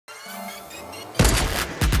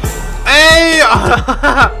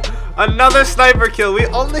Another sniper kill. We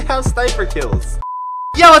only have sniper kills.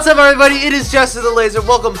 Yo, what's up everybody? It is Jester the Laser.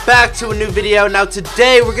 Welcome back to a new video. Now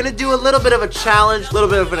today we're gonna do a little bit of a challenge, a little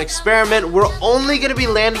bit of an experiment. We're only gonna be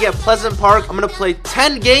landing at Pleasant Park. I'm gonna play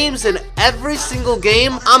 10 games, and every single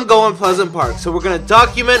game I'm going Pleasant Park. So we're gonna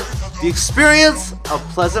document the experience of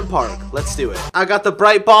Pleasant Park. Let's do it. I got the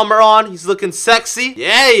bright bomber on. He's looking sexy.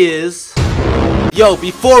 Yeah, he is. Yo,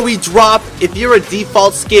 before we drop, if you're a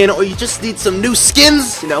default skin or you just need some new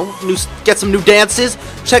skins, you know, get some new dances,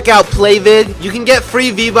 check out PlayVig. You can get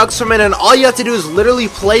free V-Bucks from it, and all you have to do is literally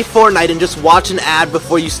play Fortnite and just watch an ad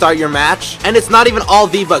before you start your match. And it's not even all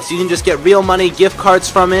V-Bucks. You can just get real money, gift cards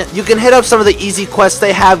from it. You can hit up some of the easy quests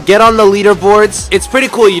they have, get on the leaderboards. It's pretty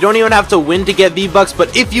cool. You don't even have to win to get V-Bucks,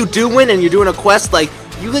 but if you do win and you're doing a quest, like,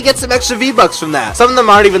 you can get some extra V-Bucks from that. Some of them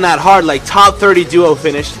aren't even that hard, like top 30 duo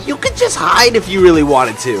finish. You could just hide if you really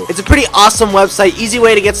wanted to. It's a pretty awesome website, easy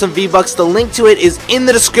way to get some V-Bucks. The link to it is in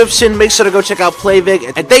the description. Make sure to go check out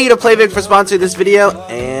PlayVig. And thank you to PlayVig for sponsoring this video.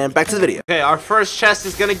 And back to the video. Okay, our first chest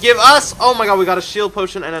is gonna give us, oh my god, we got a shield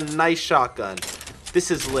potion and a nice shotgun.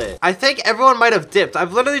 This is lit. I think everyone might have dipped.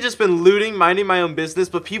 I've literally just been looting, minding my own business,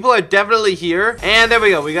 but people are definitely here. And there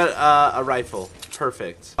we go, we got a rifle.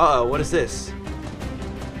 Perfect. Uh-oh, what is this?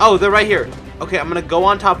 Oh, they're right here. Okay, I'm gonna go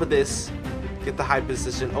on top of this. Get the high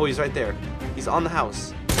position. Oh, he's right there. He's on the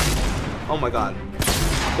house. Oh my god.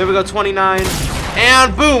 There we go, 29.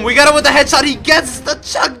 And boom, we got him with the headshot. He gets the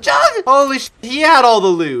chug jug. Holy sh! He had all the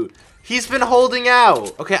loot. He's been holding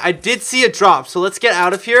out. Okay, I did see a drop, so let's get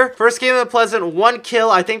out of here. First game of the Pleasant, 1 kill.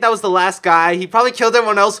 I think that was the last guy. He probably killed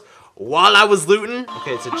everyone else while I was looting.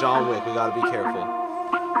 Okay, it's a John Wick. We gotta be careful.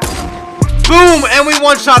 Boom! And we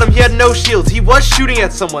one-shot him. He had no shields. He was shooting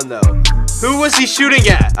at someone, though. Who was he shooting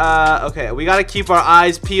at? Okay. We gotta keep our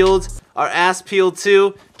eyes peeled. Our ass peeled,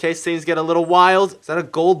 too. In case things get a little wild. Is that a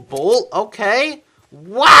gold bolt? Okay.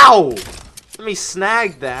 Wow! Let me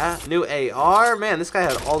snag that. New AR. Man, this guy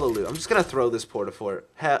had all the loot. I'm just gonna throw this porta-fort.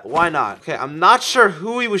 Why not? Okay, I'm not sure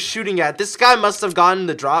who he was shooting at. This guy must have gotten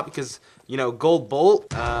the drop because, you know, gold bolt.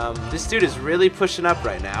 This dude is really pushing up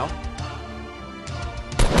right now.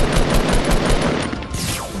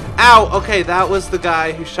 Ow! Okay, that was the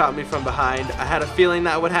guy who shot me from behind. I had a feeling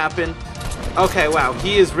that would happen. Okay, wow,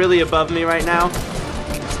 he is really above me right now.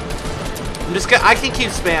 I can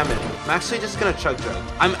keep spamming. I'm actually just gonna chug jug.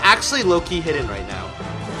 I'm actually low-key hidden right now.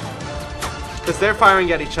 Because they're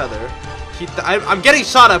firing at each other. I'm getting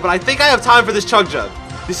shot at, but I think I have time for this chug jug.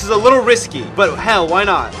 This is a little risky, but hell, why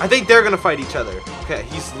not? I think they're gonna fight each other. Okay,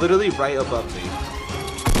 he's literally right above me.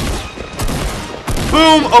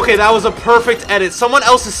 Boom! Okay, that was a perfect edit. Someone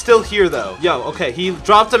else is still here, though. Yo, okay, he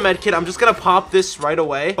dropped a medkit. I'm just gonna pop this right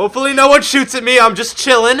away. Hopefully no one shoots at me. I'm just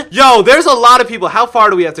chilling. Yo, there's a lot of people. How far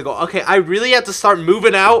do we have to go? Okay, I really have to start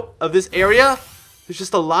moving out of this area. There's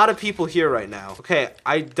just a lot of people here right now. Okay,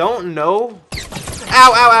 I don't know.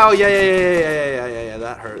 Ow, ow, ow. Yeah.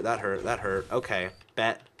 That hurt. Okay,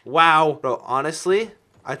 bet. Wow. Bro, honestly,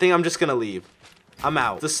 I think I'm just gonna leave. I'm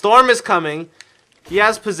out. The storm is coming. He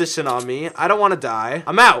has position on me. I don't want to die.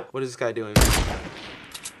 I'm out. What is this guy doing?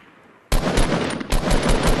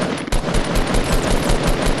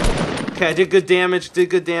 Okay, I did good damage.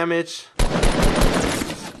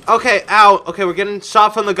 Okay, out. Okay, we're getting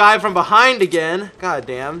shot from the guy from behind again. God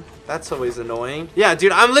damn. That's always annoying. Yeah,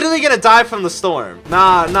 dude, I'm literally gonna die from the storm.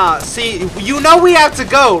 Nah. See, you know we have to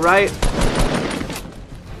go, right?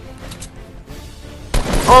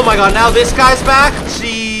 Oh my god, now this guy's back?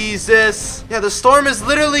 Jesus. Yeah, the storm is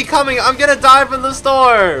literally coming. I'm gonna die from the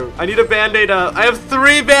storm. I need a band-aid up. I have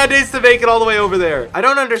 3 band-aids to make it all the way over there. I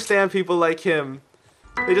don't understand people like him.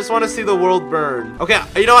 They just want to see the world burn. Okay,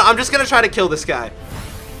 you know what? I'm just gonna try to kill this guy.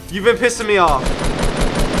 You've been pissing me off.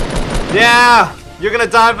 Yeah, you're gonna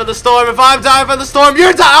die from the storm. If I'm dying from the storm,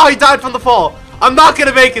 you're dying. Oh, he died from the fall. I'm not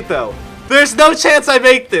gonna make it, though. There's no chance I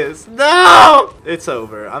make this. No! It's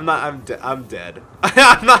over. I'm dead. I'm dead.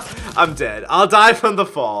 I'll die from the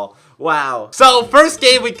fall. Wow. So, first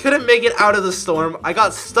game, we couldn't make it out of the storm. I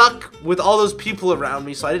got stuck with all those people around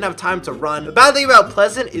me, so I didn't have time to run. The bad thing about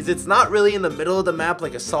Pleasant is it's not really in the middle of the map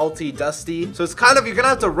like a salty, dusty. So it's kind of, you're gonna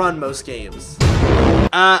have to run most games.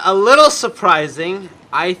 A little surprising.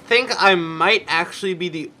 I think I might actually be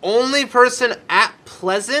the only person at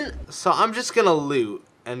Pleasant, so I'm just gonna loot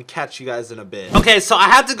and catch you guys in a bit. Okay, so I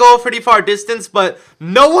had to go a pretty far distance, but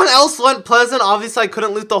no one else went Pleasant. Obviously, I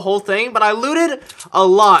couldn't loot the whole thing, but I looted a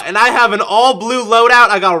lot, and I have an all-blue loadout.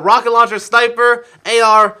 I got a rocket launcher, sniper,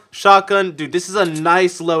 AR, shotgun. Dude, this is a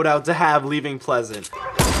nice loadout to have leaving Pleasant.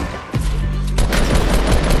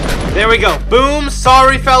 There we go. Boom.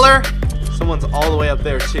 Sorry, feller. Someone's all the way up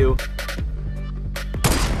there, too.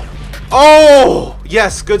 Oh,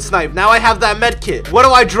 yes, good snipe. Now I have that med kit. What do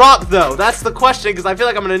I drop, though? That's the question, because I feel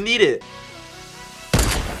like I'm going to need it.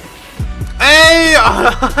 Hey!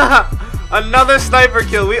 Another sniper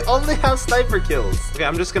kill. We only have sniper kills. Okay,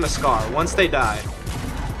 I'm just going to scar once they die.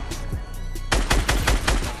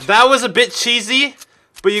 That was a bit cheesy,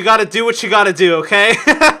 but you got to do what you got to do, okay?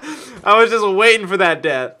 I was just waiting for that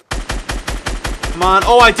death. Come on.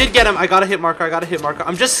 Oh, I did get him. I got a hit marker. I got a hit marker.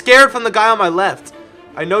 I'm just scared from the guy on my left.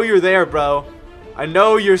 I know you're there, bro. I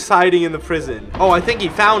know you're hiding in the prison. Oh, I think he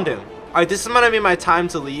found him. All right, this is gonna be my time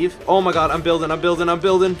to leave. Oh my God, I'm building.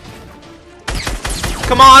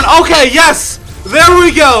 Come on. Okay, yes. There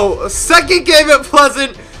we go. Second game at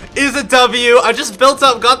Pleasant is a W. I just built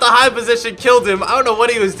up, got the high position, killed him. I don't know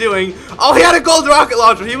what he was doing. Oh, he had a gold rocket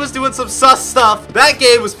launcher. He was doing some sus stuff. That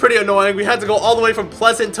game was pretty annoying. We had to go all the way from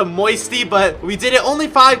Pleasant to Moisty, but we did it. Only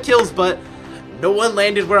 5 kills, but no one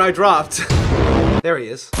landed where I dropped. There he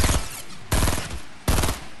is.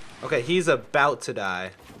 Okay, he's about to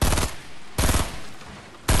die.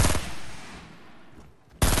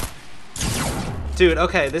 Dude,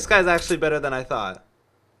 okay, this guy's actually better than I thought.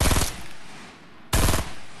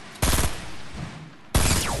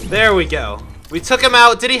 There we go. We took him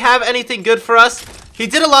out. Did he have anything good for us? He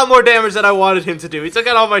did a lot more damage than I wanted him to do. He took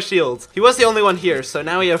out all my shields. He was the only one here, so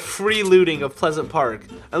now we have free looting of Pleasant Park.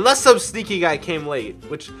 Unless some sneaky guy came late,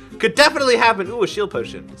 which could definitely happen. Ooh, a shield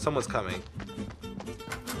potion. Someone's coming.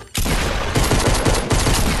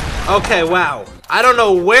 Okay, wow. I don't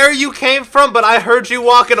know where you came from, but I heard you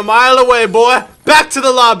walking a mile away, boy. Back to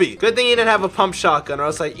the lobby. Good thing you didn't have a pump shotgun, or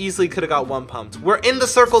else I easily could have got 1 pumped. We're in the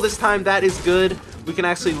circle this time. That is good. We can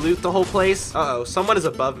actually loot the whole place. Uh-oh, someone is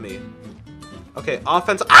above me. Okay,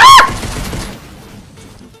 offense. Ah!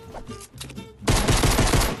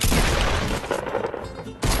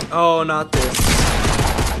 Oh, not this.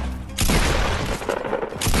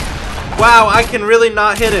 Wow, I can really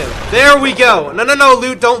not hit him. There we go. No, no, no,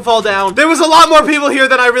 loot, don't fall down. There was a lot more people here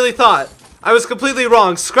than I really thought. I was completely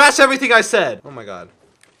wrong. Scratch everything I said. Oh my God.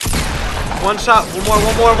 One shot, one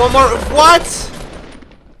more. What?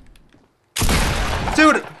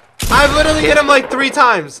 Dude, I've literally hit him like 3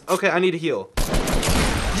 times. Okay, I need to heal.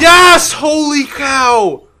 Yes! Holy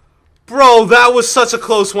cow! Bro, that was such a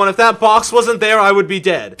close one. If that box wasn't there, I would be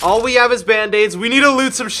dead. All we have is band-aids. We need to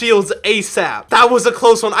loot some shields ASAP. That was a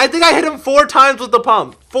close one. I think I hit him 4 times with the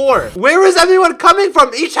pump. 4. Where is everyone coming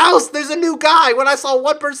from? Each house, there's a new guy when I saw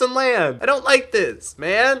 1 person land. I don't like this,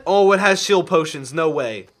 man. Oh, it has shield potions. No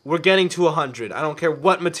way. We're getting to 100. I don't care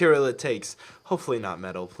what material it takes. Hopefully not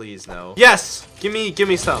metal, please, no. Yes! Give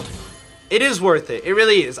me some. It is worth it. It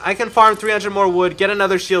really is. I can farm 300 more wood, get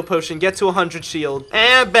another shield potion, get to 100 shield,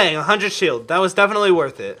 and bang, 100 shield. That was definitely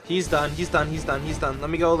worth it. He's done. Let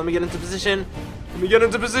me go. Let me get into position.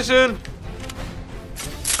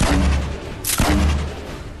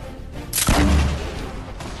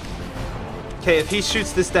 Okay, if he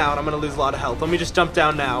shoots this down, I'm gonna lose a lot of health. Let me just jump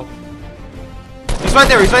down now. He's right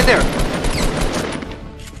there.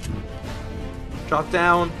 Drop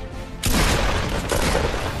down.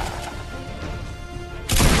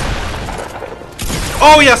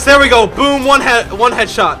 Oh yes, there we go. Boom, one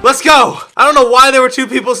headshot. Let's go. I don't know why there were 2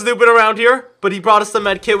 people snooping around here, but he brought us the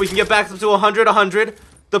med kit. We can get back up to 100.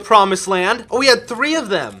 The promised land. Oh, we had 3 of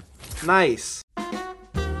them. Nice.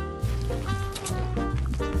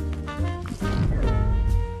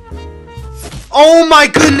 Oh my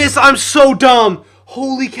goodness, I'm so dumb.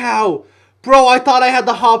 Holy cow. Bro, I thought I had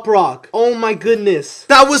the hop rock. Oh my goodness.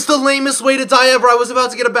 That was the lamest way to die ever. I was about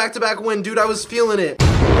to get a back-to-back win, dude. I was feeling it.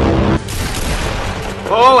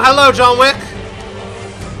 Oh, hello, John Wick.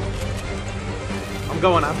 I'm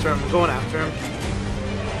going after him.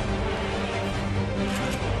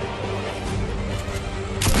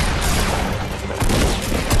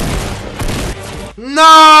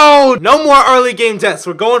 No! No more early game deaths.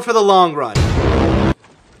 We're going for the long run.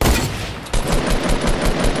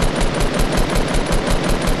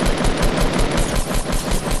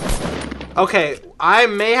 Okay, I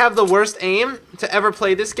may have the worst aim to ever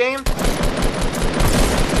play this game.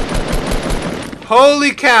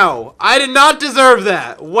 Holy cow, I did not deserve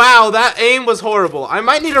that. Wow, that aim was horrible. I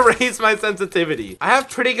might need to raise my sensitivity. I have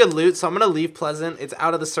pretty good loot, so I'm gonna leave Pleasant. It's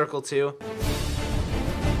out of the circle too.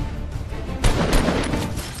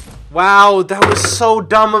 Wow, that was so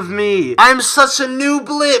dumb of me. I'm such a noob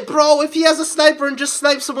lit. Bro, if he has a sniper and just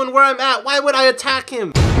snipes someone where I'm at, why would I attack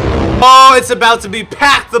him? Oh, it's about to be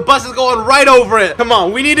packed. The bus is going right over it. Come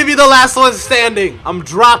on, we need to be the last one standing. I'm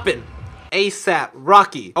dropping. ASAP,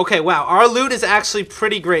 Rocky. Okay, wow, our loot is actually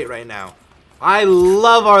pretty great right now. I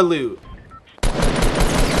love our loot.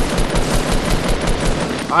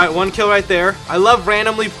 Alright, one kill right there. I love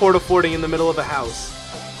randomly porta-forting in the middle of a house.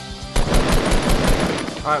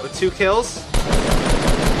 Alright, with 2 kills.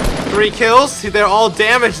 3 kills. See, they're all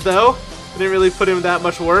damaged, though. I didn't really put in that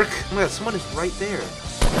much work. Oh my god, someone is right there.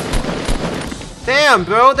 Damn,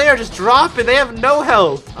 bro. They are just dropping. They have no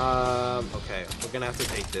health. Okay. We're gonna have to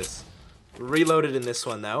take this. Reloaded in this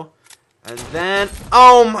one, though. And then...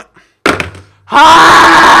 Oh my...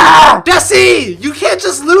 Ah! Jesse! You can't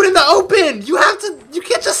just loot in the open! You have to... You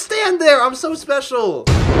can't just stand there! I'm so special!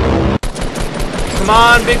 Come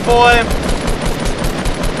on, big boy!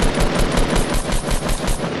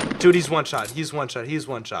 Dude, he's one shot. He's one shot. He's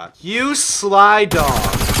one shot. You sly dog.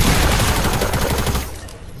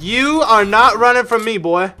 You are not running from me,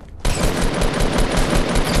 boy.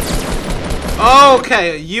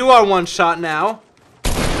 Okay, you are one shot now.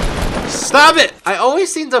 Stop it! I always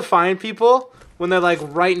seem to find people when they're like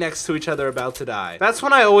right next to each other about to die. That's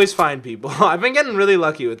when I always find people. I've been getting really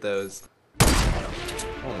lucky with those.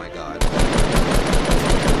 Oh my god.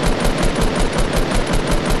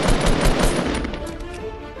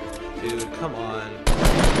 Dude, come on.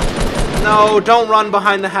 No, don't run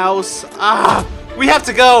behind the house. Ah, we have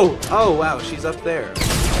to go. Oh wow, she's up there.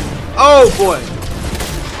 Oh boy.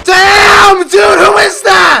 Damn, dude, who is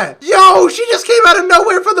that? Yo, she just came out of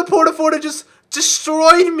nowhere from the porta-fort and just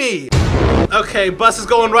destroyed me. Okay, bus is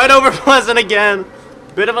going right over Pleasant again.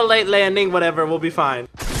 Bit of a late landing, whatever, we'll be fine.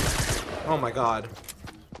 Oh my god.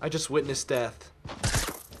 I just witnessed death.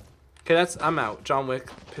 Okay, I'm out. John Wick,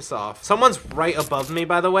 piss off. Someone's right above me,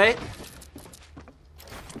 by the way.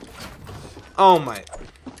 Oh my.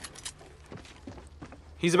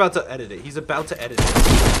 He's about to edit it. He's about to edit it.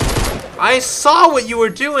 I saw what you were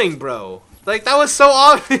doing, bro. Like, that was so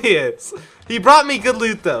obvious. He brought me good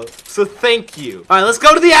loot, though. So thank you. All right, let's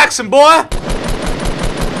go to the action, boy.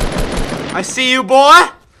 I see you, boy.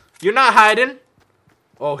 You're not hiding.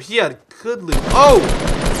 Oh, he had good loot. Oh.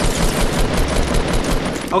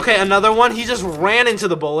 Okay, another one. He just ran into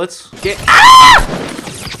the bullets. Get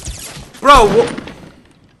Bro,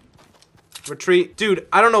 retreat. Dude,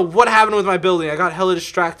 I don't know what happened with my building. I got hella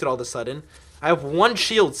distracted all of a sudden. I have 1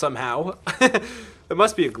 shield somehow. It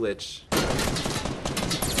must be a glitch.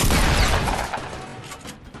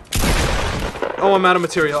 Oh, I'm out of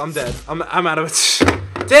material. I'm dead. I'm out of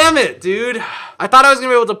it. Damn it, dude. I thought I was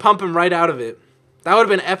gonna be able to pump him right out of it. That would have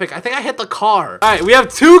been epic. I think I hit the car. All right, we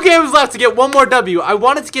have 2 games left to get 1 more W. I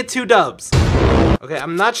wanted to get 2 dubs. Okay,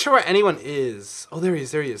 I'm not sure where anyone is. Oh, there he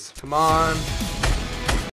is. There he is. Come on.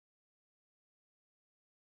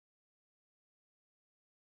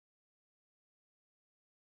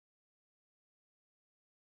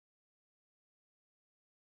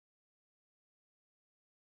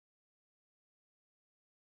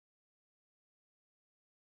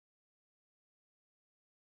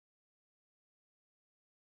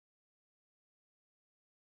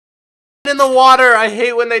 In the water. I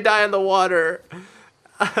hate when they die in the water.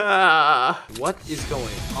 What is going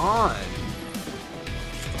on?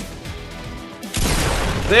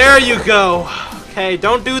 There you go. Okay,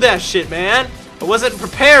 don't do that shit, man. I wasn't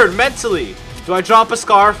prepared mentally. Do I drop a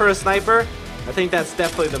scar for a sniper? I think that's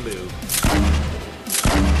definitely the move.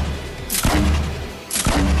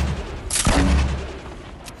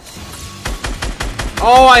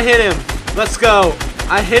 Oh, I hit him. Let's go.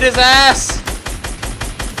 I hit his ass.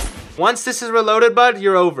 Once this is reloaded, bud,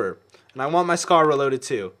 you're over. And I want my scar reloaded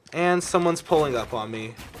too. And someone's pulling up on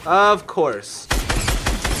me. Of course.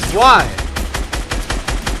 Why?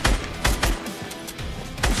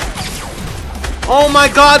 Oh my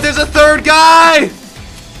god, there's a 3rd guy!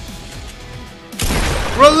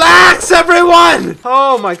 Relax, everyone!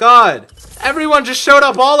 Oh my god. Everyone just showed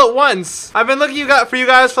up all at once. I've been looking for you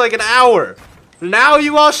guys for like an hour. Now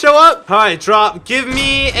you all show up? Alright, drop. Give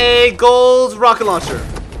me a gold rocket launcher.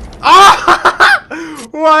 Oh!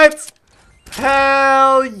 What?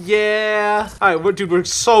 Hell yeah. Alright, dude, we're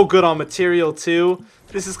so good on material too.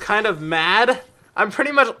 This is kind of mad. I'm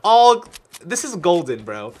pretty much all... This is golden,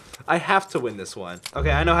 bro. I have to win this one.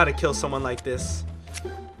 Okay, I know how to kill someone like this.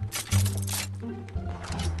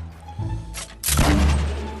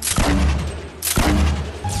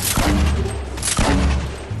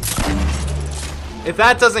 If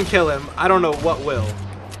that doesn't kill him, I don't know what will.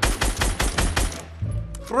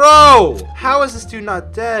 Bro! How is this dude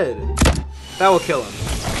not dead? That will kill him.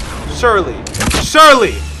 Surely.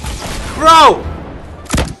 Surely! Bro!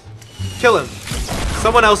 Kill him.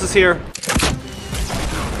 Someone else is here.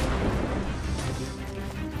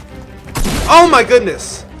 Oh my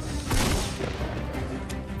goodness!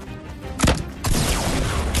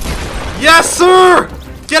 Yes, sir!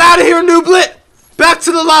 Get out of here, nooblet! Back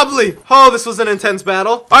to the lovely. Oh, this was an intense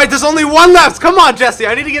battle. All right, there's only one left. Come on, Jesse.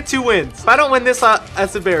 I need to get 2 wins. If I don't win this,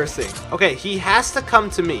 that's embarrassing. Okay, he has to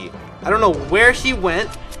come to me. I don't know where he went,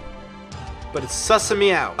 but it's sussing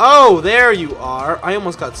me out. Oh, there you are. I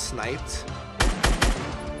almost got sniped.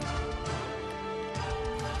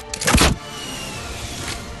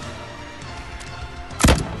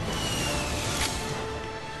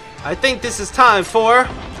 I think this is time for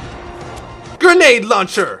grenade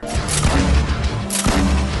launcher.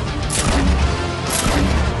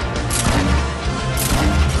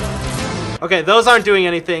 Okay, those aren't doing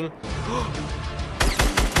anything.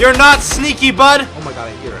 You're not sneaky, bud. Oh my god,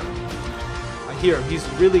 I hear him. I hear him. He's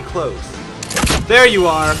really close. There you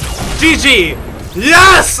are. GG.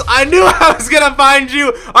 Yes! I knew I was gonna find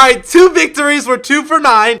you. All right, 2 victories. We're 2 for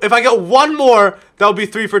 9. If I get 1 more, that would be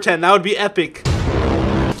 3 for 10. That would be epic.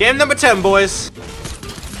 Game number 10, boys.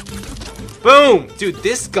 Boom. Dude,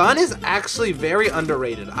 this gun is actually very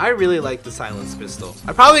underrated. I really like the silenced pistol.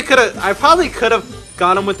 I probably could have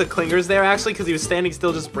got him with the clingers there, actually, because he was standing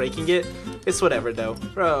still just breaking it. It's whatever, though.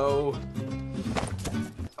 Bro.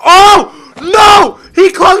 Oh! No! He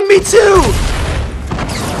clung me too!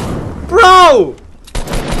 Bro!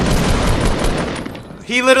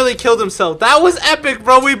 He literally killed himself. That was epic,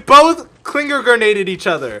 bro. We both clinger grenaded each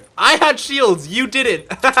other. I had shields. You didn't.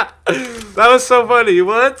 That was so funny.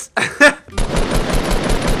 What?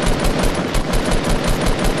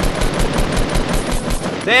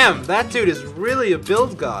 Damn, that dude is really a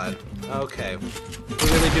build god. Okay. We're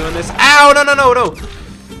really doing this. Ow! No, no, no, no.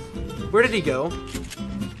 Where did he go?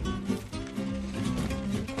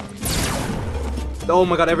 Oh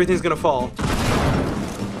my god, everything's gonna fall.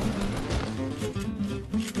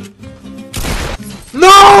 No!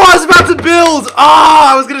 I was about to build!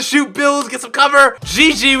 Ah, I was gonna shoot builds, get some cover.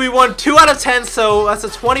 GG, we won 2 out of 10, so that's a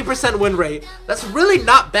 20% win rate. That's really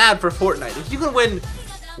not bad for Fortnite. If you can win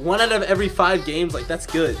 1 out of every 5 games, like, that's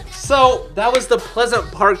good. So that was the Pleasant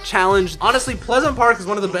Park challenge. Honestly, Pleasant Park is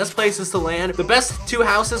one of the best places to land. The best 2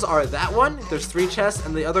 houses are that one. There's 3 chests,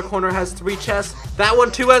 and the other corner has 3 chests. That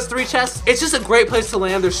one too has 3 chests. It's just a great place to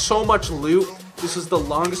land. There's so much loot. This was the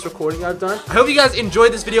longest recording I've done. I hope you guys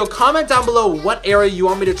enjoyed this video. Comment down below what area you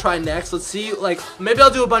want me to try next. Let's see, like, maybe I'll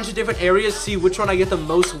do a bunch of different areas, see which one I get the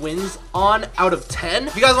most wins on out of 10.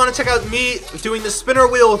 If you guys want to check out me doing the spinner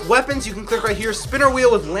wheel with weapons, you can click right here. Spinner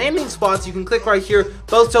wheel with landing spots, you can click right here.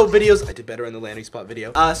 Both dope videos. I did better in the landing spot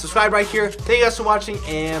video. Subscribe right here. Thank you guys for watching,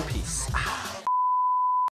 and peace.